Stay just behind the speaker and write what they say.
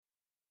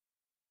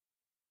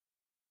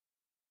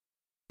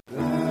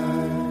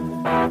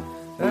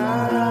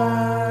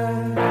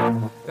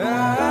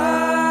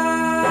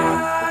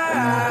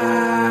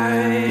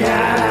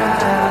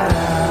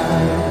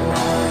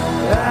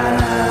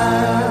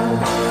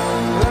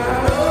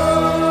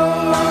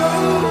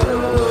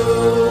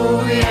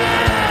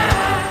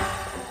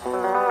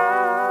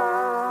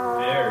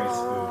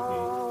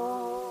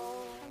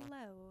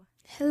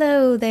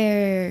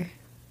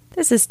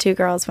This is Two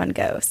Girls, One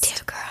Ghost.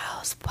 Two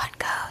Girls, One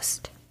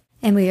Ghost.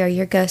 And we are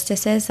your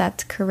ghostesses.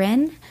 That's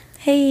Corinne.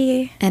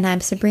 Hey. And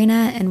I'm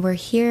Sabrina, and we're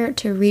here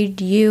to read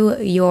you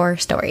your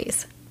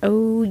stories.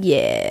 Oh,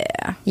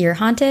 yeah. You're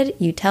haunted,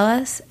 you tell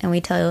us, and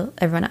we tell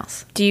everyone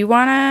else. Do you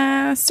want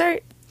to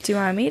start? Do you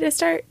want me to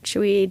start? Should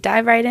we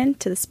dive right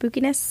into the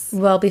spookiness?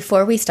 Well,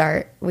 before we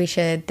start, we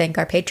should thank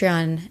our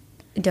Patreon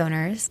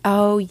donors.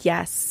 Oh,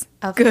 yes.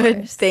 Of Good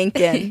course.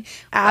 thinking.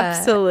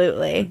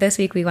 Absolutely. This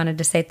week we wanted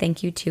to say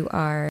thank you to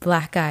our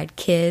black-eyed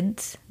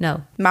kids.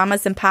 No.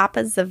 Mamas and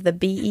papas of the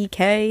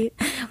BEK.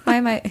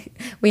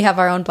 We have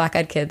our own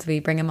black-eyed kids.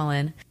 We bring them all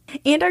in.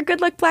 And our good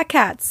luck black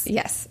cats.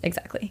 Yes,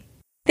 exactly.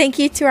 Thank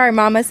you to our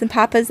mamas and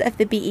papas of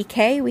the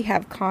BEK. We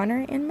have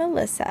Connor and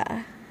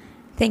Melissa.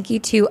 Thank you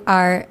to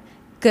our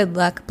good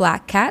luck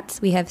black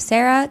cats. We have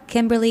Sarah,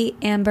 Kimberly,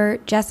 Amber,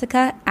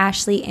 Jessica,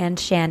 Ashley, and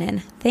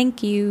Shannon.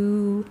 Thank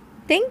you.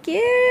 Thank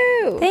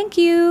you. Thank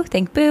you.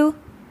 Thank Boo.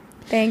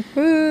 Thank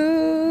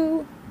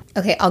Boo.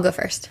 Okay, I'll go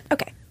first.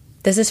 Okay.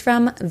 This is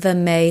from the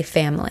May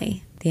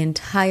family. The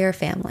entire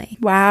family.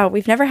 Wow,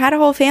 we've never had a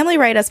whole family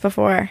write us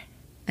before.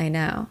 I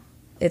know.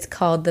 It's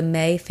called the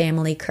May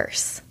Family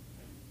Curse.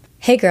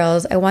 Hey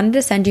girls, I wanted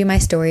to send you my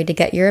story to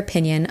get your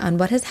opinion on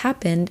what has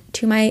happened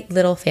to my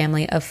little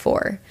family of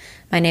 4.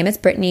 My name is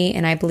Brittany,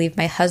 and I believe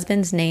my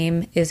husband's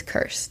name is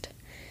cursed.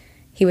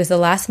 He was the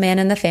last man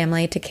in the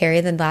family to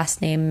carry the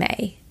last name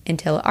May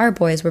until our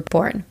boys were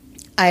born.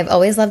 I've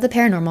always loved the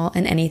paranormal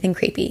and anything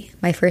creepy.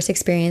 My first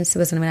experience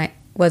was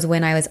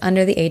when I was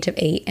under the age of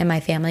 8 and my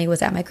family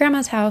was at my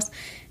grandma's house,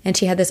 and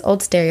she had this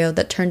old stereo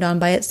that turned on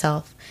by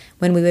itself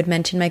when we would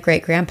mention my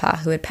great-grandpa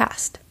who had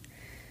passed.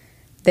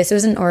 This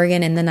was in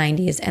Oregon in the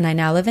 90s, and I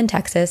now live in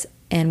Texas,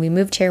 and we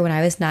moved here when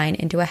I was 9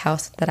 into a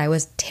house that I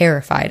was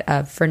terrified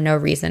of for no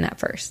reason at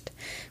first.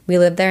 We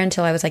lived there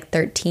until I was like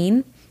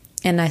 13,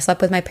 and I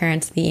slept with my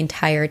parents the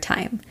entire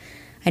time.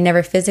 I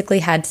never physically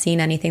had seen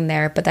anything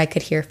there, but I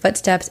could hear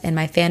footsteps, and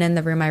my fan in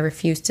the room I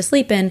refused to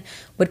sleep in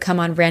would come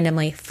on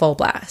randomly full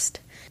blast.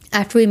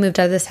 After we moved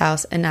out of this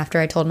house, and after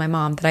I told my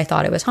mom that I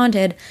thought it was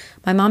haunted,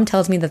 my mom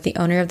tells me that the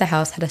owner of the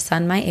house had a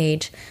son my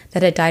age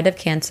that had died of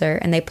cancer,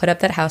 and they put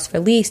up that house for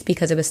lease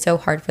because it was so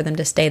hard for them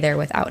to stay there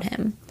without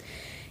him.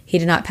 He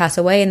did not pass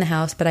away in the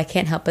house, but I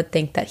can't help but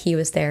think that he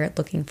was there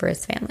looking for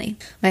his family.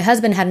 My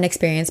husband had an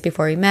experience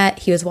before we met.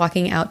 He was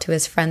walking out to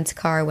his friend's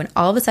car when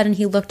all of a sudden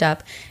he looked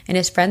up, and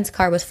his friend's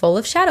car was full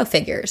of shadow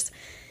figures.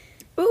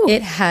 Ooh.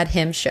 It had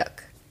him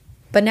shook.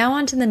 But now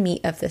on to the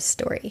meat of this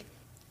story.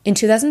 In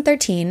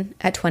 2013,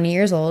 at 20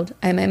 years old,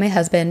 I met my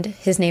husband.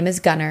 His name is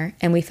Gunnar,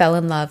 and we fell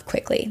in love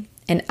quickly.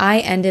 And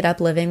I ended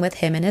up living with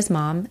him and his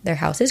mom. Their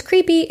house is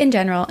creepy in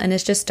general, and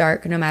it's just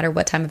dark no matter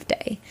what time of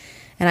day.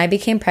 And I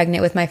became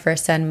pregnant with my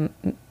first son,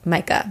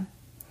 Micah.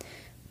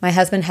 My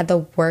husband had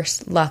the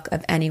worst luck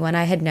of anyone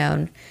I had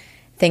known.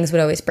 Things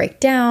would always break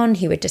down,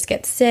 he would just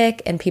get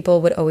sick, and people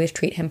would always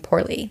treat him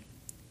poorly.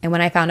 And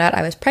when I found out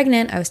I was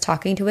pregnant, I was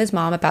talking to his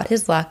mom about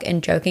his luck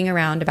and joking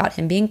around about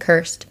him being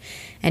cursed,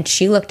 and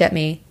she looked at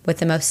me with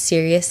the most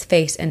serious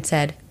face and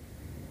said,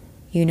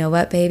 "You know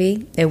what,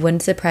 baby? It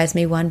wouldn't surprise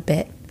me one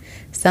bit.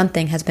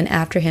 Something has been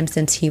after him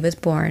since he was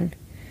born."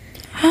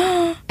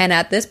 And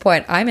at this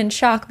point, I'm in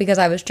shock because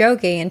I was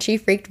joking, and she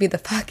freaked me the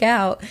fuck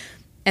out.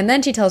 And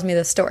then she tells me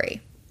this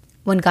story.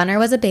 When Gunnar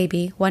was a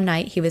baby, one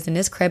night he was in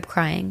his crib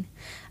crying.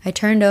 I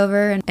turned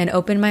over and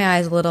opened my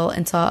eyes a little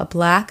and saw a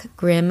black,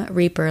 grim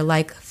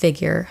reaper-like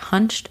figure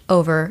hunched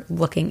over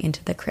looking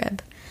into the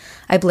crib.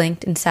 I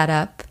blinked and sat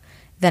up.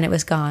 Then it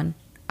was gone.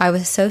 I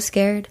was so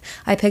scared.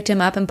 I picked him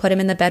up and put him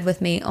in the bed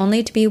with me,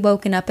 only to be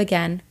woken up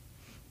again.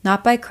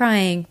 Not by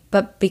crying,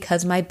 but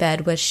because my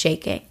bed was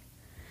shaking.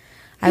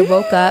 I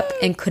woke up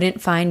and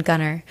couldn't find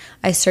Gunnar.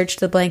 I searched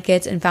the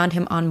blankets and found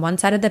him on one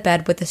side of the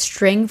bed with a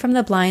string from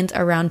the blinds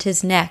around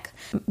his neck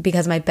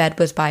because my bed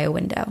was by a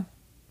window.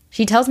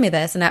 She tells me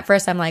this, and at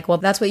first I'm like, well,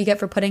 that's what you get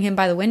for putting him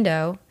by the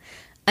window.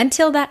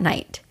 Until that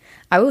night.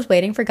 I was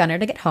waiting for Gunnar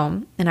to get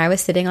home, and I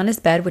was sitting on his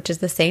bed, which is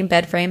the same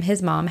bed frame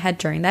his mom had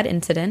during that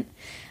incident,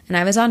 and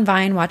I was on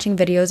Vine watching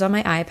videos on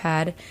my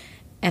iPad,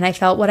 and I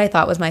felt what I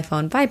thought was my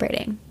phone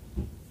vibrating.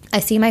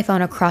 I see my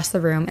phone across the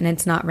room, and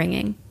it's not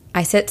ringing.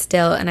 I sit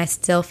still, and I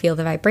still feel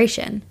the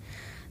vibration.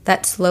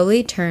 That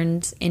slowly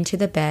turns into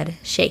the bed,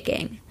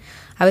 shaking.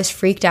 I was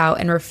freaked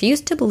out and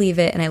refused to believe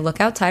it, and I look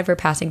outside for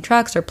passing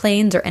trucks or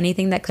planes or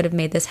anything that could have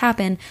made this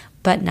happen,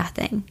 but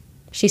nothing.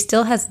 She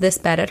still has this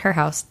bed at her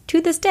house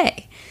to this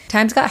day.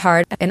 Times got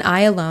hard, and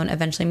I alone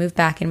eventually moved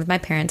back in with my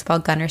parents while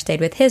Gunnar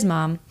stayed with his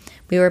mom.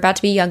 We were about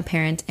to be young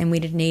parents, and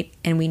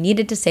we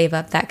needed to save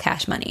up that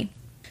cash money.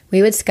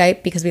 We would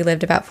Skype because we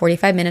lived about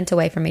 45 minutes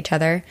away from each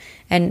other,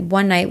 and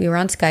one night we were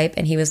on Skype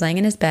and he was laying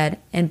in his bed,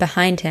 and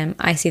behind him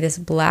I see this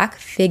black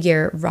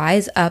figure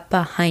rise up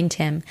behind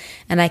him,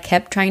 and I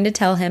kept trying to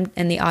tell him,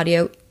 and the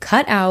audio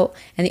cut out,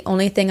 and the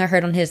only thing I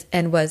heard on his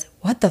end was,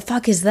 "What the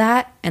fuck is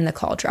that?" and the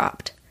call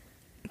dropped.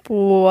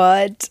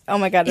 What? Oh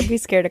my God, I'd be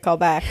scared to call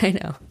back. I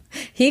know.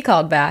 He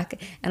called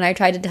back, and I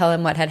tried to tell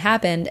him what had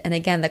happened, and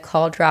again the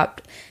call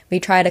dropped. We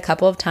tried a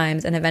couple of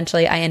times, and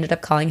eventually I ended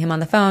up calling him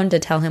on the phone to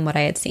tell him what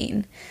I had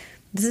seen.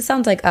 This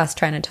sounds like us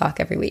trying to talk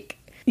every week.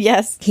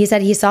 Yes. He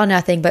said he saw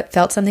nothing but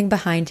felt something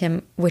behind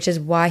him, which is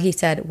why he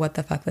said, "What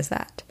the fuck was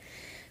that?"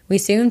 We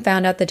soon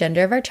found out the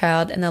gender of our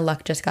child, and the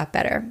luck just got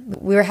better.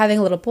 We were having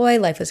a little boy,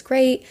 life was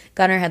great.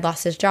 Gunnar had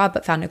lost his job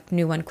but found a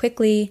new one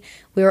quickly.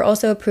 We were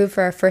also approved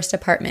for our first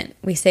apartment.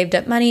 We saved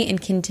up money and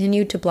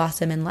continued to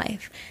blossom in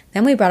life.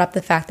 Then we brought up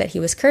the fact that he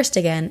was cursed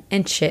again,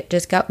 and shit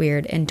just got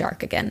weird and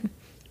dark again.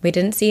 We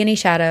didn't see any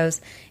shadows.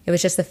 It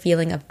was just a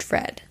feeling of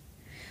dread.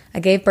 I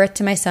gave birth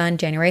to my son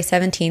January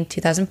 17th,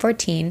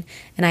 2014,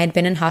 and I had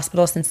been in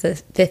hospital since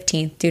the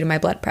 15th due to my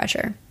blood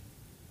pressure.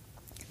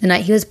 The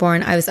night he was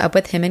born, I was up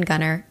with him and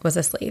Gunnar was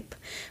asleep.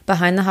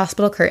 Behind the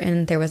hospital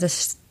curtain, there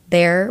was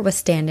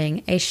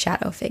standing a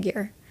shadow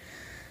figure.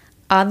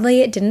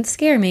 Oddly, it didn't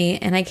scare me,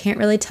 and I can't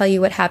really tell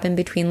you what happened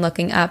between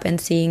looking up and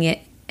seeing it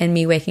and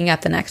me waking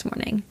up the next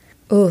morning.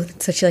 Ooh,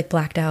 so she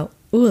blacked out.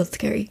 Ooh, that's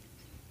scary.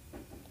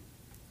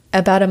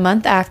 About a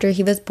month after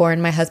he was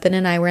born, my husband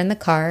and I were in the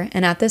car,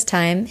 and at this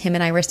time, him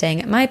and I were staying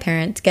at my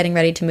parents', getting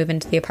ready to move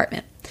into the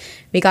apartment.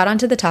 We got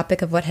onto the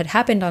topic of what had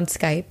happened on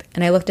Skype,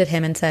 and I looked at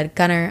him and said,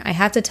 "Gunnar, I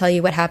have to tell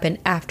you what happened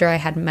after I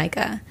had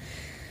Micah."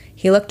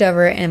 He looked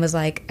over and was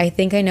like, "I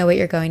think I know what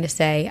you're going to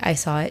say. I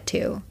saw it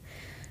too."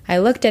 I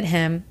looked at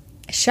him,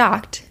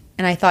 shocked,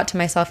 and I thought to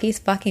myself, he's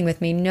fucking with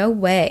me. No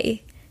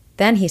way.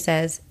 Then he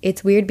says,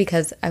 "It's weird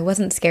because I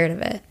wasn't scared of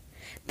it."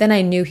 Then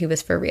I knew he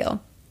was for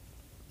real.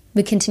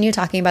 We continued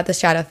talking about the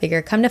shadow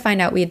figure. Come to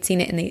find out, we had seen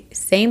it in the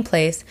same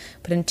place,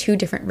 but in 2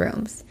 different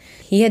rooms.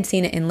 He had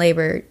seen it in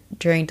labor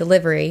during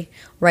delivery,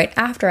 right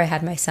after I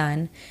had my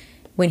son,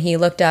 when he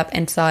looked up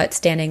and saw it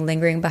standing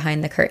lingering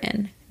behind the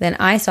curtain. Then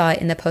I saw it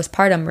in the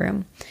postpartum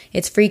room.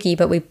 It's freaky,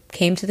 but we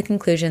came to the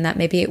conclusion that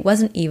maybe it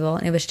wasn't evil,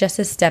 and it was just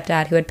his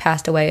stepdad who had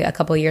passed away a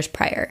couple years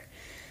prior.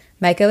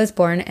 Micah was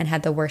born and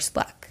had the worst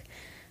luck.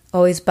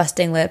 Always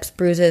busting lips,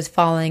 bruises,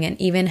 falling, and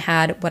even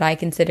had what I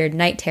considered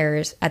night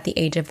terrors at the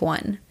age of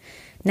 1.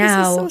 Now,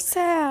 this is so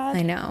sad.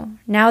 I know.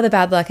 Now the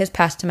bad luck has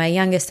passed to my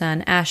youngest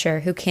son,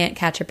 Asher, who can't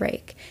catch a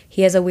break.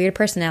 He has a weird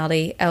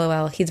personality,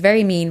 LOL. He's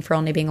very mean for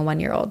only being a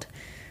 1-year-old.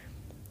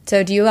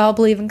 So do you all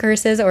believe in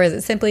curses, or is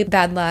it simply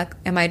bad luck?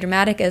 Am I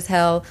dramatic as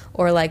hell,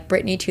 or like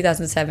Britney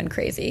 2007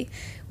 crazy?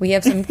 We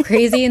have some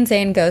crazy,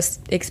 insane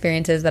ghost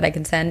experiences that I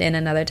can send in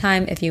another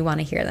time if you want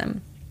to hear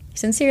them.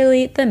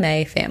 Sincerely, the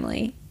May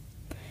family.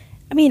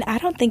 I mean, I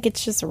don't think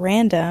it's just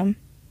random.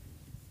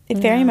 It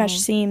very much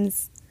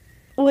seems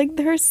like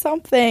there's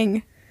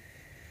something.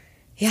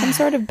 Yeah. Some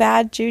sort of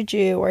bad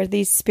juju or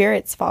these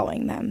spirits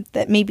following them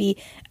that maybe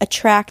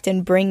attract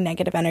and bring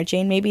negative energy.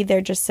 And maybe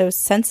they're just so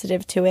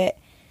sensitive to it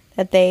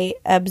that they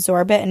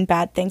absorb it and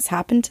bad things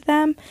happen to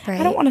them. Right.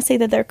 I don't want to say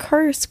that they're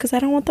cursed because I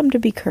don't want them to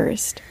be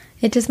cursed.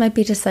 It just might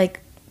be just like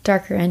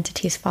darker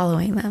entities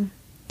following them.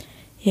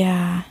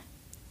 Yeah.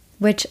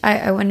 Which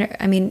I wonder,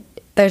 I mean,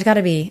 there's got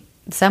to be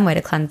some way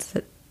to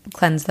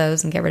cleanse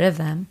those and get rid of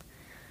them.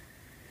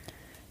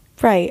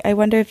 Right. I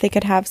wonder if they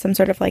could have some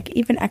sort of like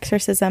even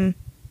exorcism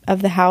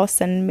of the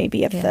house and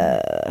maybe of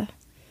the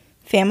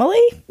family.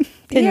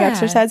 Can you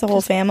exorcise the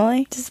whole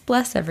family? Just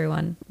bless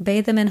everyone.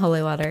 Bathe them in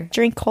holy water.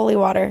 Drink holy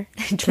water.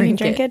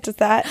 Drink it. Does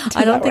that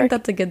I don't think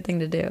that's a good thing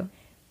to do.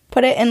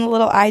 Put it in a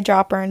little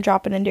eyedropper and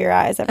drop it into your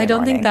eyes every I don't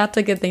morning. think that's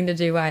a good thing to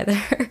do either.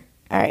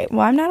 All right.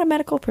 Well, I'm not a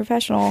medical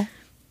professional.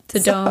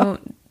 So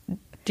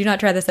do not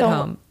try this at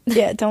home.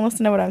 Yeah, don't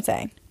listen to what I'm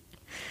saying.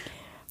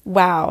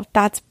 Wow,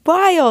 that's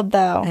wild,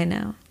 though. I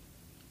know.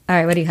 All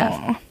right, what do you have?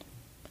 Aww.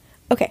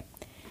 Okay.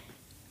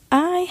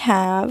 I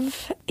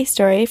have a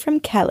story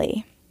from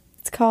Kelly.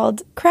 It's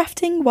called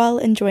Crafting While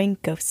Enjoying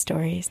Ghost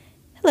Stories.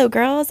 Hello,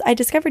 girls. I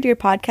discovered your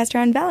podcast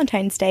around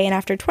Valentine's Day, and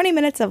after 20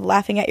 minutes of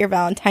laughing at your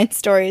Valentine's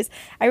stories,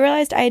 I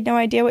realized I had no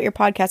idea what your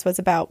podcast was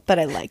about, but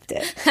I liked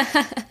it.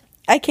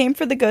 I came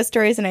for the ghost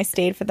stories and I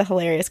stayed for the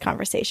hilarious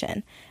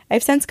conversation.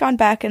 I've since gone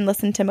back and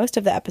listened to most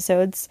of the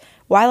episodes.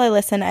 While I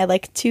listen, I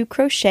like to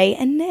crochet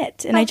and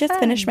knit. And I just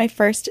finished my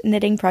first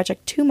knitting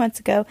project 2 months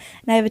ago,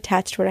 and I have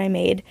attached what I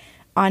made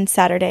on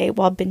Saturday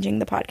while binging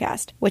the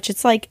podcast, which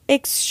it's like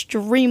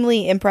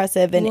extremely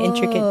impressive and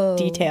intricate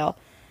detail.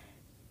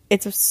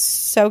 It's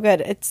so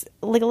good. It's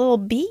like a little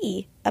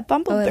bee, a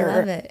bumblebee. Oh, I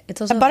love it.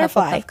 It's also a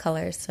butterfly. Hufflepuff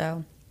colors,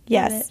 so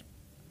yes.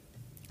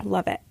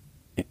 Love it.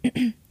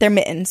 They're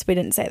mittens. We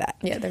didn't say that.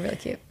 Yeah, they're really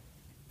cute.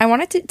 I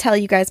wanted to tell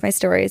you guys my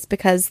stories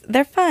because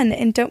they're fun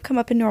and don't come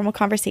up in normal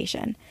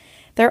conversation.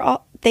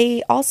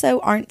 They also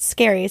aren't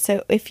scary,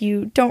 so if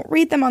you don't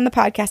read them on the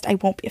podcast, I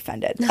won't be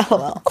offended.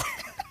 LOL.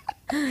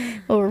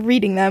 Well, we're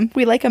reading them.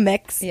 We like a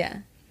mix. Yeah.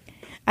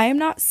 I am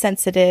not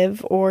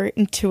sensitive or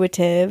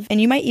intuitive,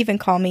 and you might even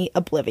call me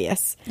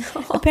oblivious.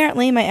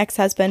 Apparently, my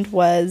ex-husband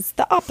was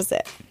the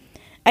opposite.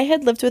 I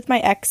had lived with my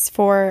ex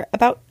for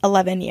about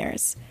 11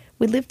 years.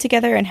 We lived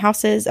together in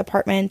houses,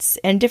 apartments,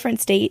 in different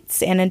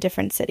states and in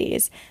different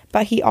cities,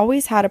 but he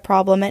always had a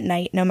problem at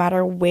night no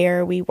matter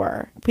where we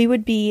were. We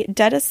would be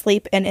dead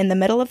asleep, and in the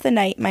middle of the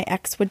night, my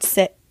ex would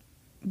sit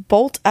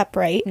bolt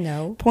upright,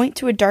 point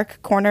to a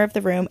dark corner of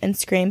the room, and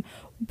scream,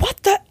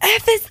 "What the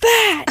F is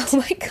that?" Oh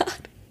my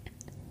God.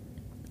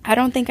 I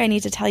don't think I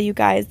need to tell you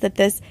guys that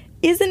this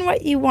isn't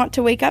what you want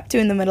to wake up to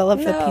in the middle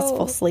of a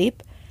peaceful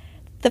sleep.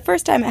 The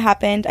first time it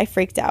happened, I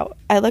freaked out.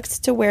 I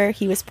looked to where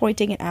he was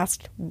pointing and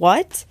asked,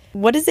 "What?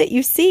 What is it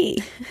you see?"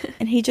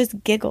 And he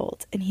just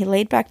giggled, and he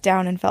laid back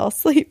down and fell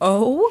asleep.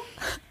 Oh?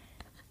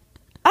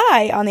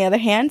 I, on the other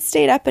hand,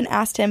 stayed up and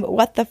asked him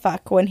what the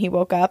fuck when he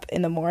woke up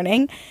in the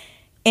morning,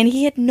 and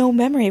he had no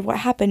memory of what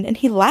happened, and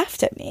he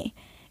laughed at me.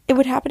 It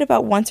would happen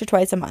about once or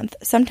twice a month.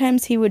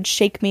 Sometimes he would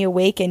shake me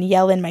awake and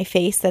yell in my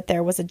face that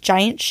there was a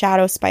giant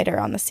shadow spider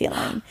on the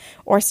ceiling,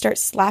 or start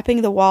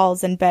slapping the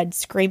walls and bed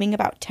screaming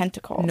about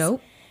tentacles.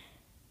 Nope.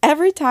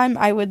 Every time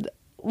I would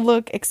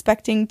look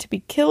expecting to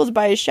be killed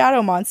by a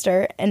shadow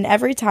monster, and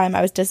every time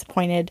I was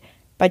disappointed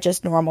by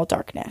just normal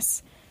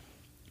darkness.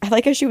 I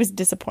like how she was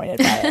disappointed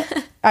by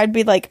it. I'd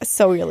be like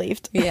so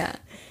relieved. Yeah.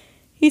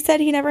 He said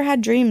he never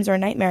had dreams or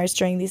nightmares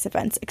during these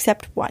events,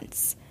 except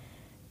once.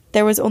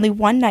 There was only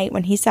one night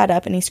when he sat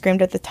up and he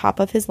screamed at the top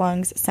of his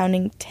lungs,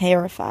 sounding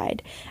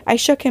terrified. I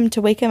shook him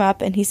to wake him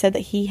up, and he said that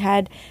he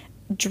had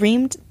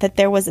dreamed that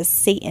there was a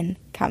Satan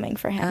coming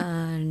for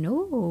him.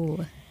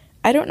 No.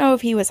 I don't know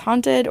if he was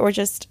haunted or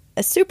just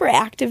a super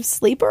active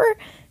sleeper,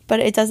 but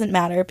it doesn't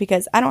matter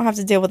because I don't have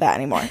to deal with that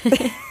anymore.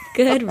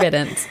 Good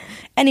riddance.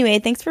 Anyway,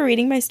 thanks for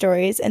reading my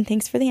stories, and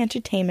thanks for the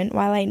entertainment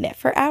while I knit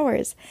for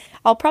hours.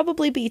 I'll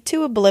probably be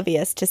too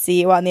oblivious to see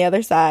you on the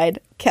other side.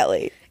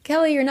 Kelly.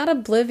 Kelly, you're not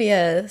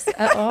oblivious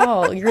at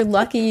all. You're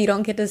lucky you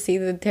don't get to see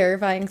the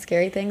terrifying,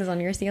 scary things on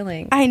your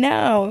ceiling. I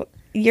know.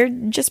 You're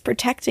just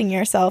protecting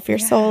yourself. Your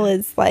soul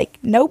is like,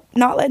 nope,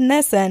 not letting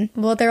this in.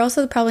 Well, they're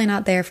also probably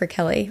not there for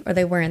Kelly, or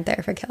they weren't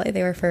there for Kelly.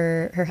 They were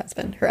for her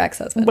husband, her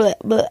ex-husband. Blech,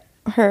 blech.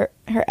 Her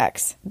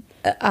ex.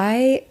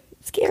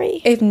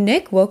 Scary. If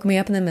Nick woke me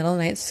up in the middle of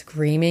the night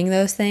screaming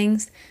those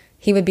things,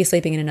 he would be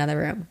sleeping in another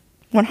room.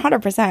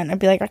 100%. I'd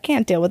be like, I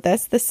can't deal with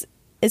this. This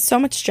is so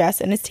much stress,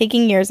 and it's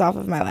taking years off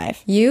of my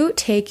life. You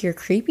take your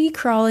creepy,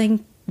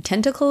 crawling,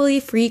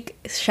 tentacly freak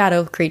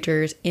shadow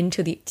creatures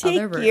into the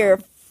other room. Take your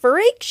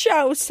freak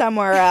show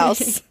somewhere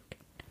else.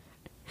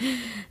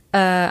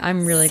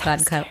 I'm really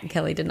glad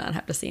Kelly did not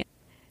have to see it.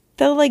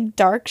 The, like,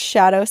 dark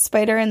shadow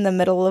spider in the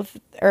middle of,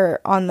 or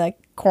on the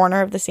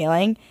corner of the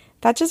ceiling,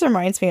 that just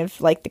reminds me of,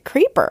 like, the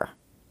creeper.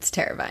 It's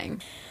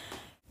terrifying.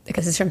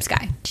 Because it's from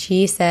Sky.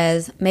 She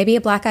says, maybe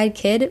a black-eyed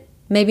kid,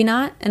 maybe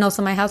not. And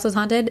also my house was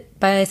haunted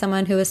by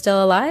someone who is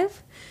still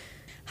alive.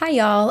 Hi,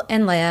 y'all,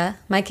 and Leia.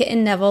 My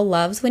kitten Neville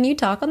loves when you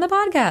talk on the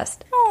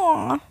podcast.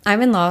 Aww.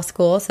 I'm in law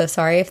school, so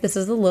sorry if this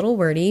is a little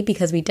wordy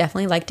because we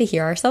definitely like to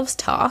hear ourselves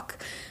talk.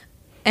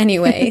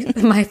 Anyway,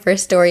 my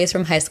first story is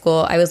from high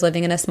school. I was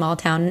living in a small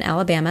town in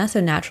Alabama,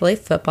 so naturally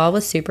football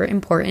was super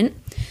important.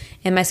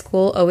 And my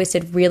school always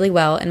did really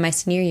well. In my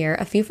senior year,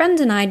 a few friends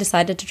and I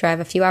decided to drive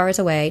a few hours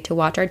away to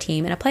watch our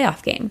team in a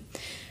playoff game.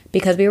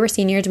 Because we were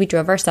seniors, we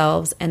drove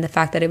ourselves, and the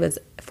fact that it was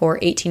for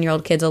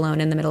 18-year-old kids alone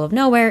in the middle of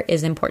nowhere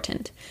is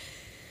important.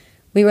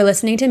 We were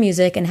listening to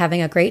music and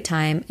having a great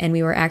time, and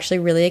we were actually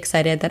really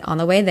excited that on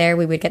the way there,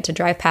 we would get to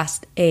drive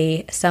past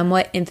a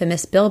somewhat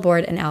infamous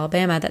billboard in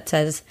Alabama that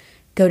says,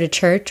 "Go to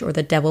church or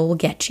the devil will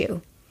get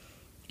you."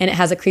 And it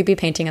has a creepy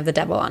painting of the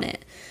devil on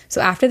it.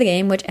 So after the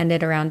game, which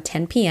ended around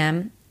 10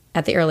 p.m.,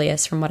 at the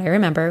earliest, from what I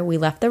remember, we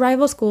left the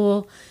rival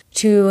school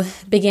to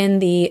begin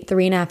the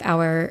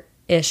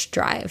 3.5-hour-ish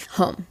drive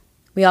home.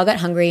 We all got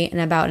hungry, and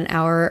about an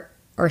hour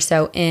or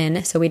so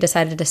in, so we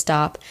decided to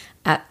stop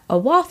at a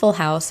Waffle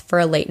House for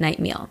a late-night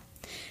meal.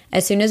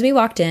 As soon as we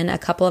walked in, a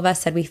couple of us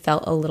said we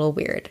felt a little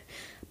weird.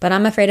 But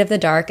I'm afraid of the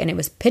dark, and it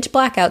was pitch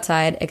black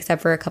outside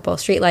except for a couple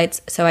of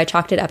streetlights, so I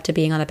chalked it up to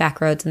being on the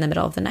back roads in the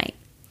middle of the night.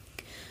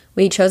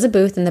 We chose a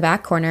booth in the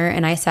back corner,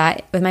 and I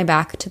sat with my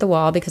back to the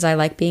wall because I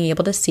like being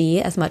able to see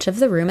as much of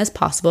the room as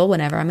possible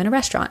whenever I'm in a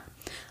restaurant.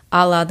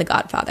 A la The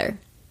Godfather.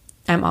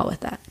 I'm all with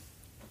that.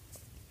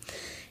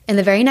 In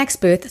the very next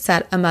booth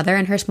sat a mother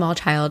and her small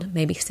child,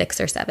 maybe 6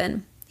 or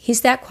 7. He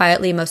sat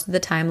quietly most of the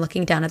time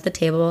looking down at the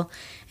table,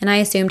 and I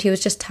assumed he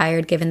was just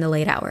tired given the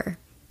late hour.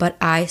 But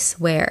I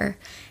swear,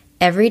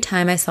 every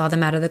time I saw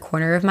them out of the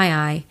corner of my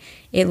eye,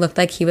 it looked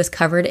like he was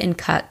covered in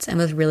cuts and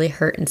was really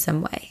hurt in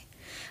some way.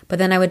 But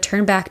then I would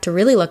turn back to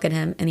really look at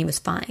him, and he was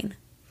fine.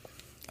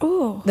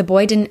 Ooh. The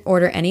boy didn't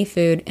order any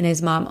food, and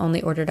his mom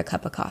only ordered a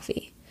cup of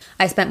coffee.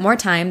 I spent more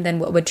time than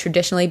what would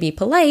traditionally be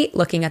polite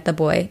looking at the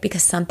boy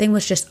because something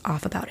was just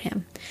off about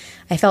him.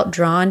 I felt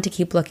drawn to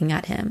keep looking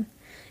at him.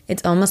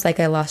 It's almost like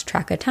I lost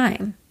track of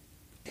time.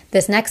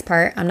 This next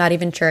part, I'm not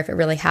even sure if it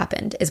really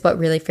happened, is what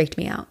really freaked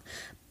me out.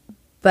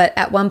 But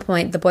at one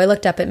point, the boy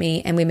looked up at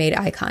me, and we made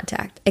eye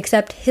contact.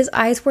 Except his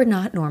eyes were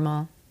not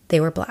normal. They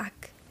were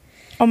black.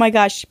 Oh my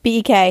gosh,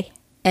 BK.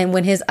 And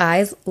when his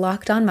eyes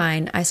locked on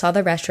mine, I saw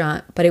the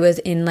restaurant, but it was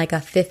in like a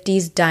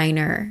 50s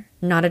diner,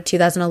 not a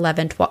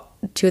 2011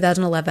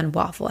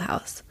 Waffle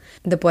House.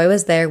 The boy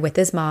was there with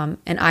his mom,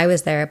 and I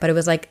was there, but it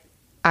was like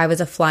I was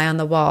a fly on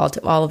the wall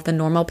to all of the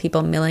normal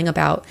people milling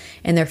about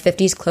in their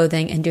 50s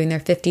clothing and doing their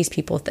 50s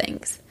people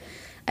things.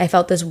 I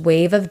felt this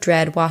wave of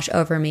dread wash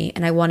over me,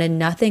 and I wanted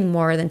nothing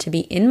more than to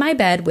be in my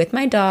bed with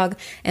my dog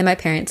and my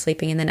parents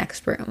sleeping in the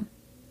next room.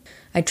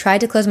 I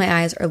tried to close my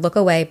eyes or look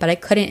away, but I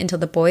couldn't until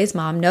the boy's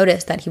mom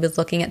noticed that he was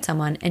looking at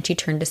someone and she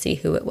turned to see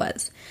who it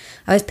was.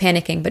 I was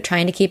panicking, but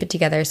trying to keep it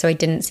together so I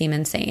didn't seem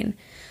insane.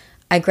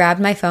 I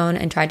grabbed my phone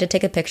and tried to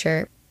take a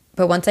picture,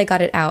 but once I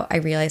got it out, I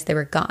realized they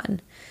were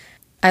gone.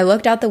 I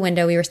looked out the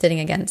window we were sitting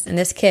against, and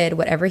this kid,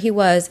 whatever he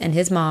was, and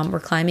his mom were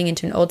climbing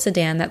into an old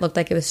sedan that looked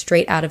like it was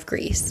straight out of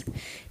Greece.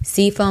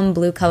 Seafoam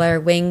blue color,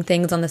 wing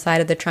things on the side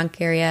of the trunk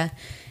area,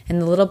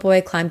 and the little boy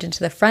climbed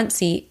into the front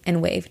seat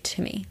and waved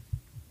to me.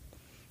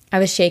 I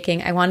was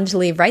shaking. I wanted to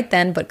leave right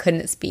then, but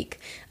couldn't speak.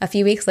 A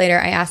few weeks later,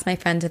 I asked my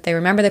friends if they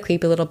remember the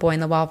creepy little boy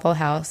in the Waffle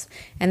House,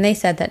 and they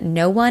said that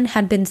no one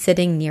had been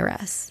sitting near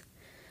us.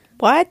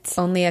 What?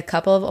 Only a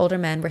couple of older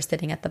men were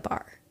sitting at the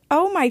bar.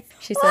 Oh my...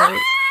 She said...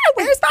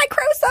 Where's my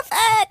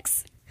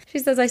crucifix? She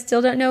says, I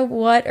still don't know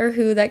what or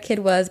who that kid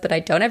was, but I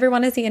don't ever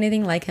want to see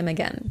anything like him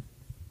again.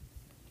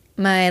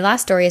 My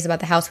last story is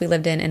about the house we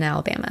lived in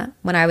Alabama.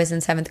 When I was in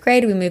 7th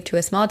grade, we moved to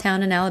a small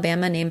town in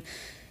Alabama named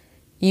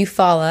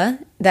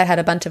Eufaula that had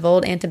a bunch of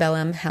old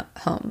antebellum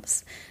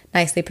homes,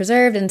 nicely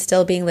preserved and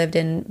still being lived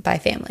in by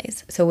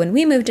families. So when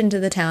we moved into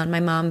the town, my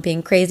mom,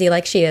 being crazy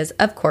like she is,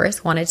 of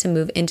course, wanted to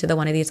move into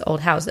one of these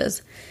old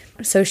houses.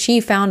 So she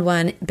found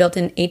one built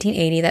in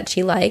 1880 that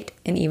she liked,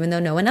 and even though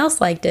no one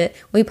else liked it,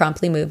 we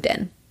promptly moved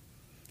in.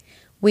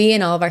 We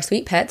and all of our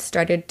sweet pets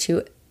started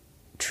to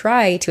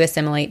try to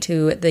assimilate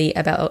to the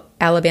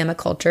Alabama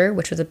culture,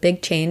 which was a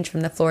big change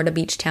from the Florida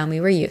beach town we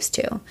were used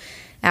to.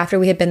 After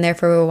we had been there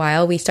for a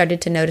while, we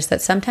started to notice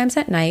that sometimes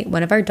at night,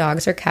 one of our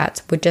dogs or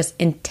cats would just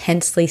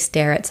intensely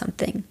stare at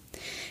something.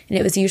 And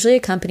it was usually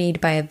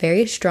accompanied by a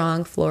very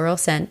strong floral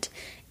scent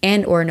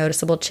and or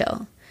noticeable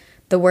chill.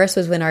 The worst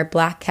was when our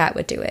black cat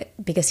would do it,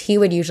 because he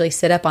would usually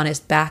sit up on his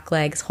back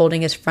legs,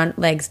 holding his front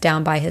legs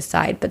down by his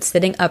side, but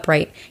sitting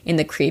upright in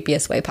the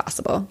creepiest way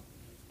possible.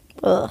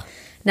 Ugh.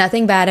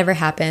 Nothing bad ever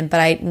happened, but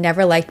I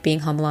never liked being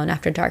home alone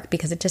after dark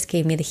because it just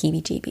gave me the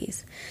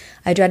heebie-jeebies.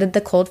 I dreaded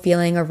the cold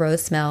feeling or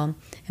rose smell,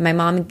 and my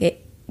mom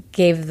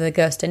gave the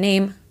ghost a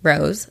name,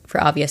 Rose,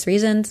 for obvious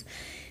reasons.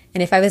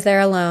 And if I was there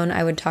alone,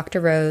 I would talk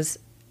to Rose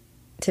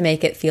to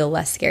make it feel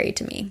less scary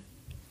to me.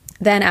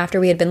 Then, after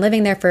we had been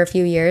living there for a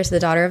few years, the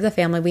daughter of the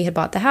family we had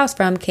bought the house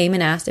from came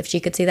and asked if she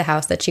could see the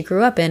house that she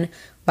grew up in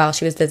while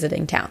she was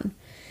visiting town.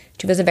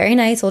 She was a very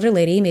nice older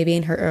lady, maybe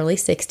in her early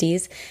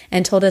 60s,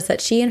 and told us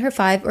that she and her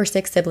 5 or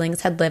 6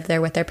 siblings had lived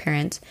there with their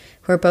parents,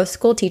 who were both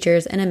school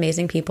teachers and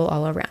amazing people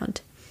all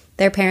around.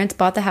 Their parents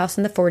bought the house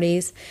in the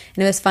 40s,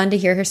 and it was fun to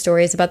hear her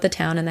stories about the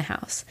town and the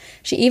house.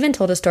 She even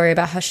told a story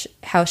about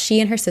how she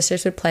and her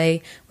sisters would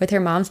play with her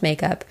mom's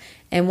makeup,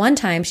 and one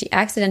time she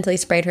accidentally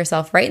sprayed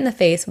herself right in the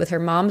face with her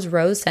mom's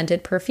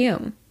rose-scented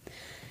perfume.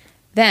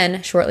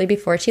 Then, shortly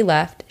before she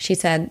left, she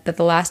said that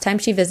the last time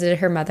she visited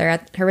her mother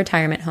at her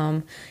retirement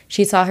home,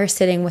 she saw her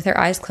sitting with her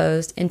eyes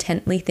closed,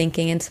 intently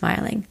thinking and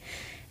smiling.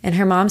 And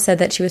her mom said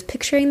that she was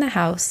picturing the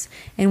house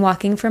and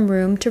walking from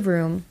room to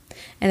room,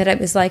 and that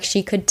it was like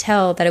she could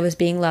tell that it was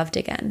being loved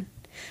again.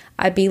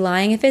 I'd be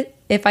lying if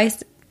I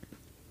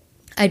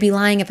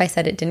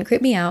said it didn't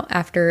creep me out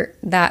after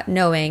that,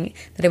 knowing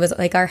that it was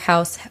like our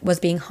house was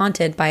being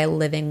haunted by a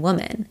living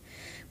woman.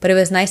 But it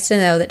was nice to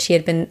know that she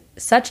had been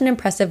such an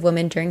impressive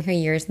woman during her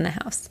years in the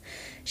house.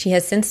 She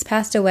has since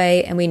passed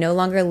away, and we no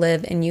longer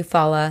live in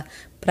Eufaula,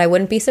 but I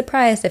wouldn't be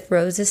surprised if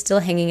Rose is still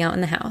hanging out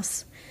in the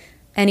house.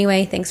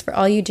 Anyway, thanks for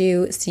all you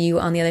do. See you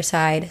on the other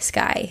side,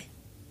 Sky.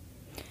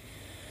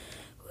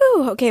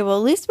 Woo, okay, well,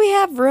 at least we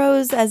have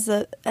Rose as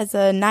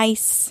a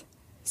nice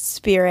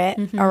spirit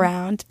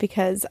around,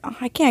 because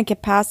I can't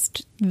get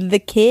past the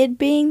kid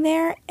being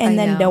there and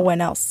then no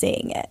one else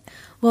seeing it.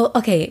 Well,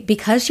 okay,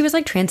 because she was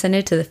like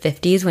transcended to the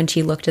 50s when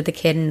she looked at the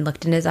kid and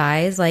looked in his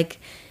eyes, like,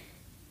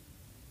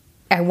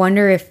 I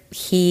wonder if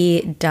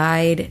he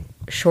died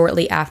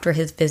shortly after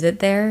his visit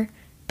there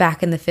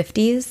back in the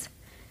 50s.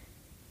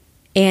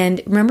 And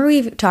remember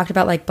we've talked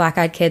about like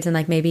black-eyed kids and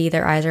like maybe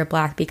their eyes are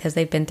black because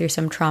they've been through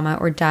some trauma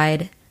or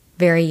died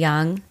very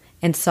young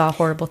and saw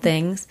horrible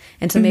things.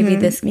 And so maybe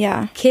this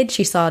kid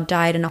she saw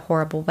died in a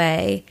horrible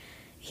way.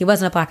 He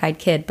wasn't a black-eyed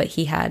kid, but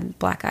he had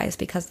black eyes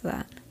because of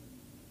that.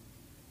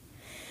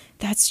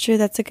 That's true.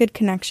 That's a good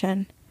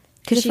connection.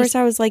 Because at first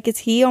I was like, is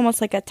he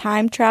almost like a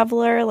time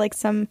traveler, like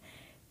some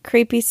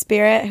creepy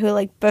spirit who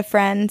like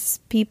befriends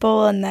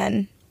people and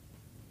then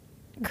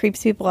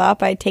creeps people out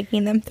by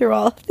taking them through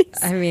all of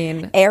these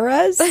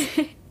eras?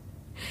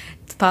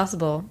 It's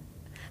possible.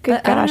 Good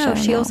but gosh, I don't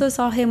know. She also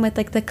saw him with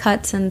like the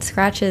cuts and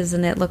scratches,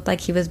 and it looked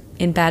like he was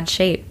in bad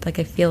shape. Like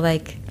I feel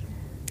like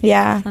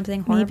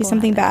something horrible maybe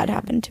something bad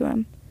happened to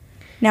him.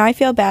 Now I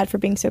feel bad for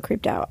being so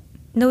creeped out.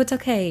 No, it's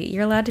okay.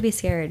 You're allowed to be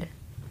scared.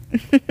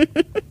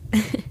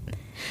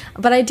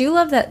 But I do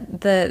love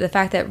that the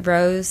fact that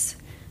Rose,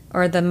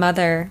 or the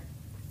mother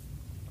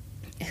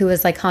who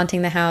was like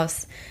haunting the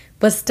house,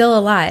 was still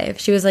alive.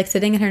 She was like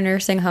sitting in her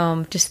nursing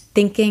home just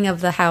thinking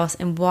of the house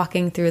and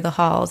walking through the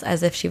halls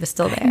as if she was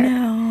still there. I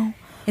know.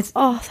 It's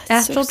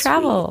astral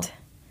travel.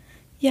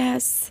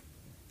 Yes.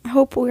 I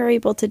hope we're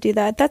able to do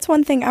that. That's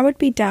one thing I would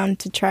be down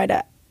to try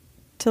to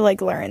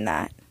like learn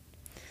that.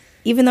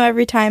 Even though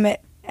every time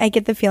it I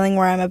get the feeling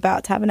where I'm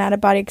about to have an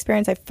out-of-body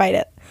experience, I fight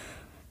it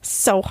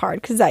so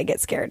hard because I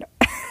get scared.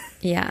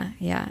 Yeah.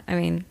 I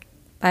mean,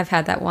 I've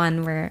had that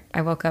one where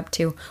I woke up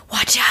to,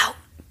 watch out,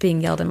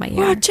 being yelled in my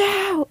ear. Watch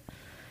out!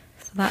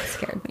 So that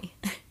scared me.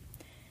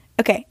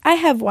 Okay, I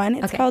have one.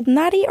 It's called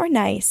Naughty or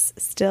Nice,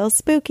 Still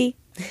Spooky.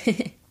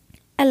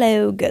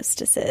 Hello,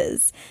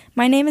 ghostesses.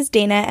 My name is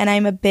Dana, and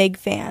I'm a big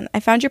fan. I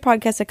found your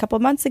podcast a couple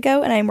months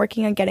ago, and I'm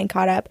working on getting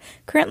caught up,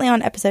 currently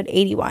on episode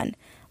 81.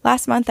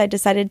 Last month, I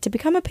decided to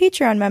become a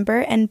Patreon member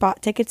and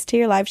bought tickets to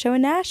your live show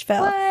in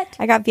Nashville. What?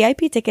 I got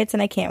VIP tickets,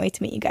 and I can't wait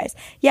to meet you guys.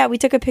 Yeah, we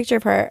took a picture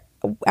of her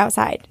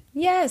outside.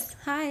 Yes.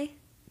 Hi.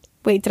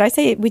 Wait, did I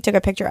say we took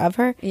a picture of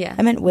her? Yeah.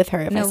 I meant with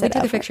her. No, we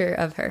took a picture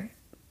of her.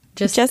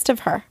 Just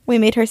of her. We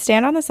made her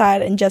stand on the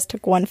side and just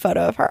took one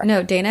photo of her.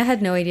 No, Dana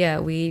had no idea.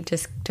 We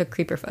just took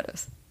creeper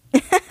photos.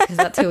 Because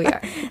that's who we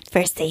are.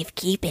 For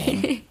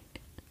safekeeping.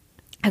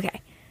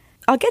 Okay.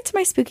 I'll get to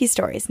my spooky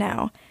stories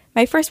now.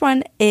 My first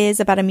one is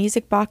about a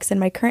music box in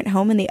my current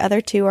home, and the other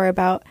two are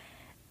about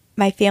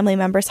my family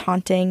members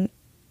haunting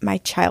my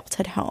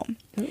childhood home.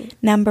 Ooh.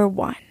 Number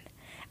 1.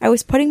 I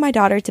was putting my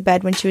daughter to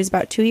bed when she was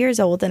about 2 years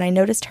old, and I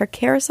noticed her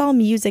carousel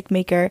music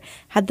maker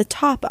had the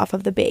top off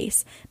of the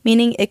base,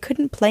 meaning it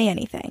couldn't play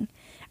anything.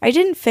 I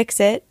didn't fix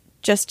it,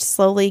 just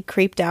slowly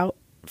creeped out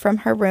from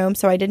her room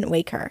so I didn't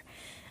wake her.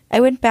 I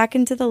went back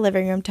into the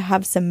living room to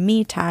have some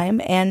me time,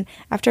 and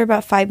after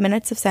about 5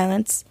 minutes of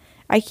silence,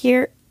 I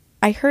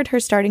heard her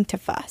starting to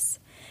fuss.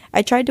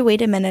 I tried to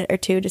wait a minute or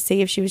two to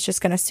see if she was just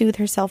going to soothe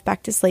herself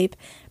back to sleep,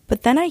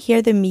 but then I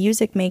hear the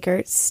music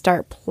maker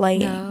start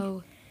playing.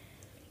 No.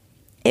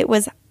 It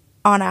was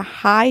on a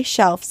high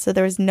shelf, so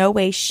there was no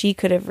way she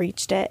could have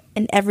reached it,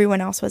 and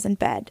everyone else was in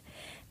bed.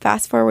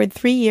 Fast forward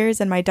 3 years,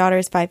 and my daughter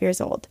is 5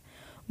 years old.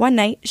 One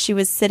night, she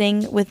was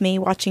sitting with me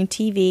watching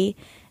TV,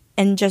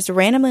 and just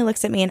randomly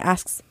looks at me and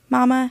asks,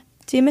 "Mama,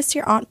 do you miss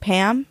your Aunt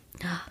Pam?"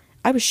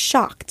 I was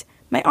shocked.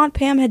 My Aunt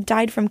Pam had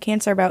died from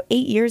cancer about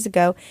 8 years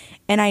ago,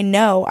 and I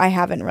know I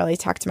haven't really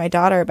talked to my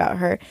daughter about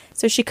her,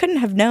 so she couldn't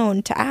have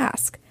known to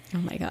ask. Oh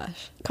my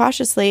gosh.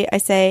 Cautiously, I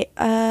say,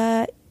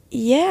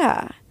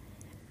 yeah.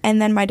 And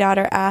then my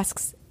daughter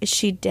asks, "Is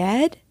she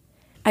dead?"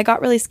 I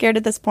got really scared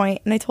at this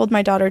point, and I told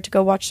my daughter to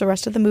go watch the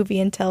rest of the movie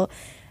until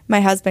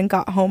my husband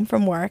got home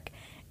from work,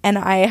 and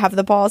I have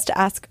the balls to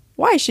ask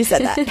why she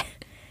said that.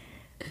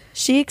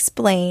 She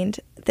explained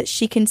that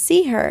she can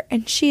see her,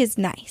 and she is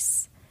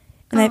nice.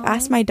 And I've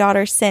asked my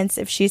daughter since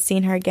if she's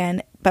seen her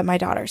again, but my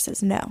daughter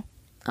says no.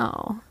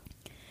 Oh.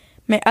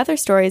 My other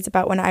story is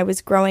about when I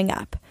was growing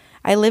up.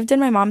 I lived in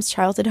my mom's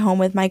childhood home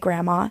with my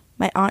grandma,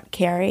 my Aunt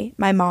Carrie,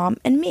 my mom,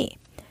 and me.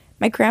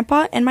 My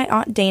grandpa and my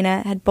Aunt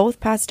Dana had both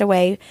passed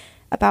away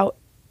about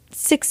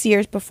 6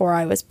 years before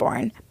I was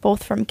born,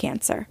 both from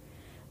cancer.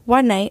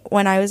 One night,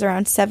 when I was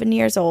around 7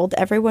 years old,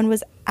 everyone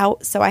was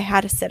out, so I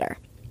had a sitter.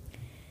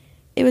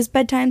 It was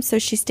bedtime, so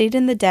she stayed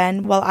in the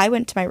den while I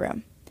went to my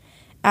room.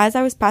 As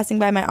I was passing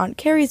by my Aunt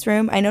Carrie's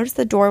room, I noticed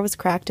the door was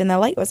cracked and the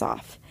light was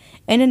off.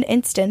 In an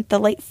instant, the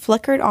light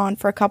flickered on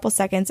for a couple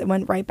seconds and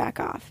went right back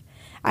off.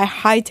 I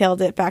hightailed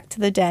it back to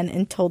the den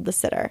and told the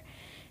sitter.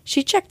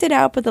 She checked it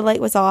out, but the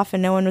light was off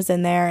and no one was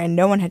in there and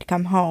no one had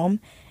come home.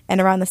 And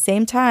around the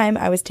same time,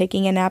 I was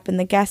taking a nap in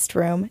the guest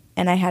room,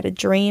 and I had a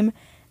dream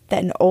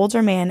that an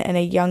older man and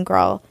a young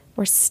girl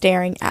were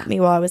staring at me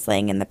while I was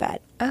laying in the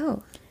bed.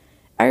 Oh.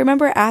 I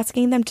remember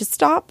asking them to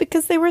stop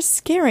because they were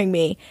scaring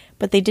me,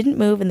 but they didn't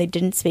move and they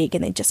didn't speak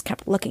and they just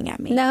kept looking at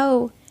me.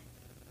 No.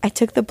 I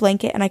took the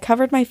blanket and I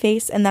covered my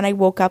face, and then I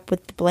woke up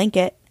with the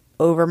blanket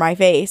over my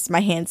face,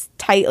 my hands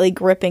tightly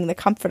gripping the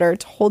comforter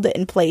to hold it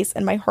in place,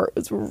 and my heart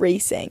was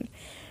racing.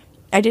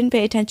 I didn't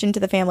pay attention to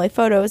the family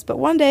photos, but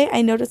one day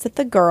I noticed that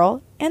the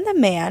girl and the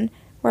man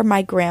were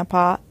my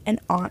grandpa and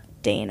Aunt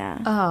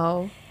Dana.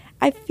 Oh.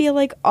 I feel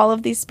like all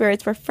of these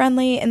spirits were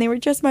friendly and they were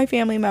just my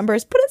family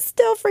members, but it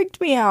still freaked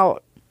me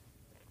out.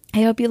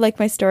 I hope you like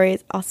my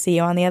stories. I'll see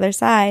you on the other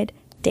side.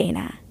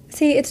 Dana.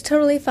 See, it's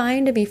totally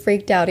fine to be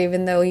freaked out,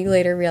 even though you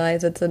later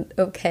realize it's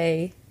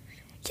okay.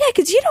 Yeah,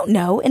 because you don't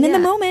know. And in the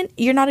moment,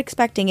 you're not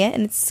expecting it,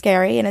 and it's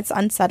scary, and it's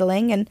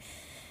unsettling. And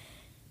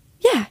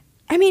yeah,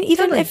 I mean,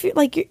 even if you're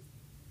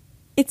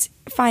it's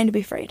fine to be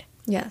afraid.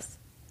 Yes.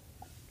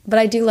 But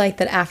I do like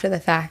that after the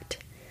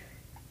fact,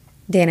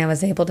 Dana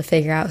was able to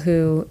figure out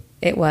who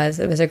it was.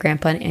 It was her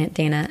grandpa and Aunt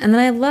Dana. And then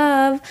I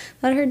love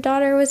that her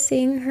daughter was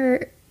seeing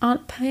her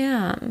Aunt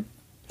Pam.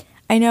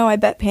 I know. I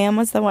bet Pam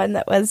was the one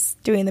that was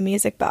doing the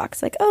music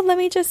box. Like, oh, let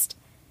me just...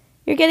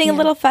 You're getting a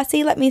little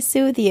fussy. Let me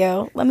soothe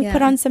you. Let me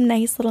put on some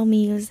nice little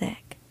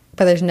music.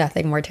 But there's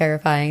nothing more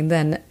terrifying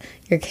than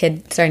your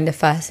kid starting to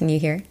fuss and you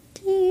hear...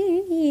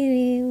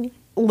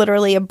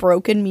 Literally a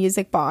broken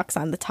music box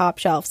on the top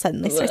shelf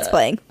suddenly starts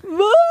playing.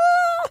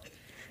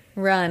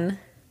 Run.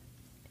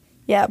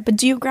 Yeah, but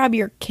do you grab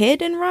your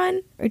kid and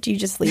run? Or do you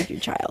just leave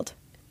your child?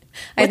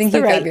 I think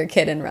you grab your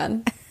kid and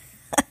run.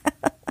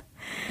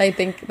 I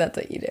think that's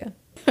what you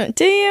do.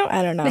 Do you?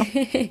 I don't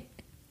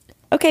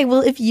know. Okay,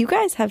 well, if you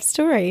guys have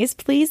stories,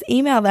 please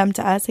email them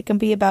to us. It can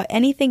be about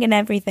anything and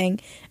everything.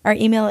 Our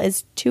email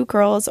is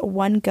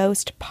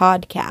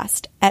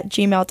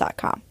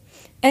 2girls1ghostpodcast@gmail.com.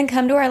 And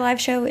come to our live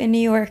show in New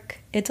York.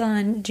 It's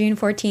on June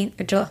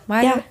 14th.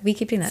 Why do we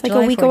keep doing that? It's like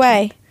July a week 14th.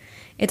 Away.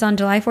 It's on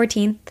July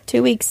 14th.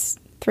 2 weeks,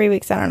 3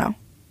 weeks, I don't know.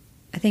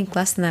 I think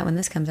less than that when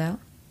this comes out.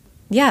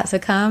 Yeah, so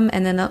come,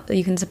 and then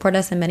you can support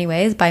us in many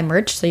ways. Buy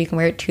merch so you can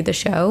wear it to the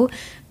show,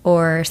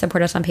 or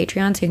support us on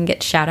Patreon so you can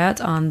get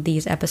shout-outs on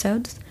these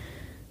episodes.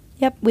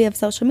 Yep, we have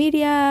social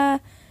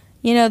media,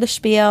 you know the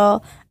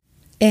spiel.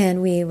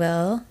 And we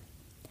will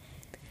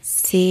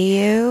see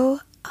you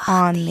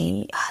on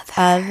the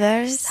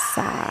other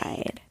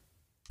side.